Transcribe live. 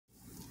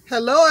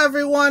Hello,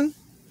 everyone.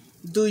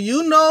 Do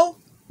you know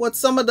what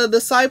some of the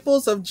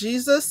disciples of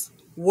Jesus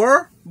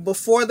were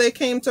before they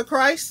came to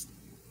Christ?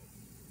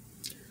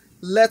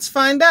 Let's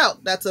find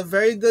out. That's a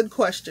very good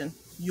question.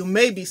 You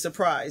may be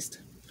surprised.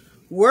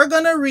 We're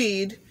going to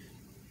read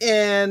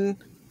in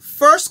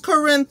 1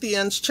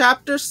 Corinthians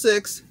chapter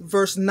 6,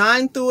 verse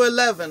 9 through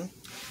 11.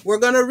 We're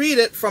going to read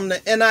it from the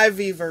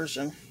NIV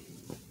version.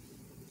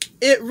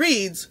 It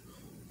reads,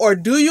 "Or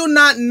do you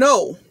not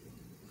know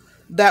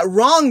that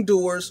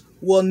wrongdoers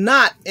will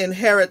not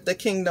inherit the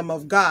kingdom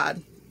of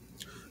God?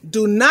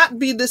 Do not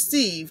be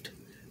deceived.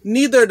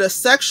 Neither the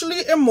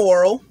sexually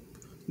immoral,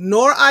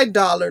 nor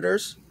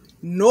idolaters,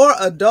 nor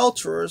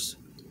adulterers,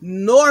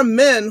 nor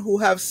men who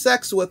have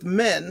sex with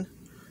men,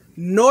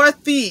 nor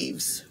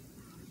thieves,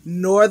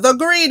 nor the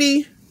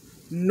greedy,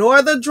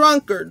 nor the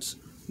drunkards,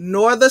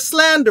 nor the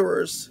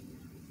slanderers,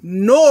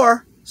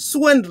 nor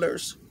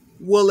swindlers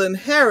will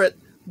inherit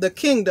the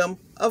kingdom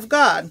of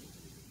God."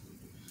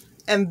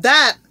 And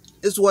that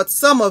is what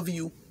some of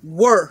you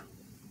were.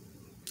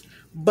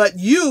 But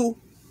you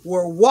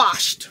were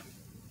washed.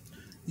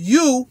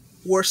 You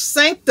were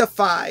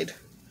sanctified.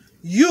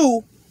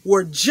 You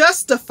were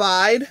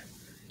justified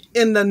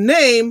in the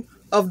name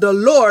of the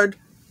Lord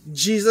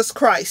Jesus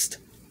Christ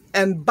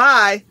and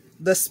by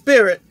the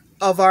Spirit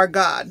of our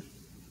God.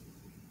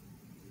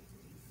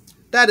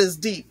 That is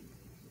deep.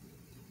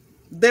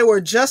 They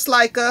were just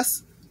like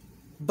us,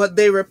 but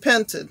they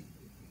repented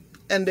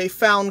and they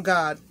found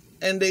God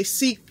and they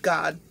seeked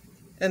God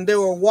and they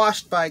were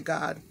washed by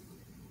God.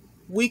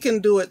 We can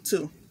do it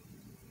too.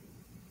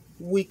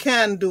 We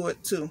can do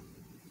it too.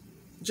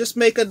 Just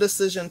make a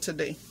decision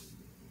today.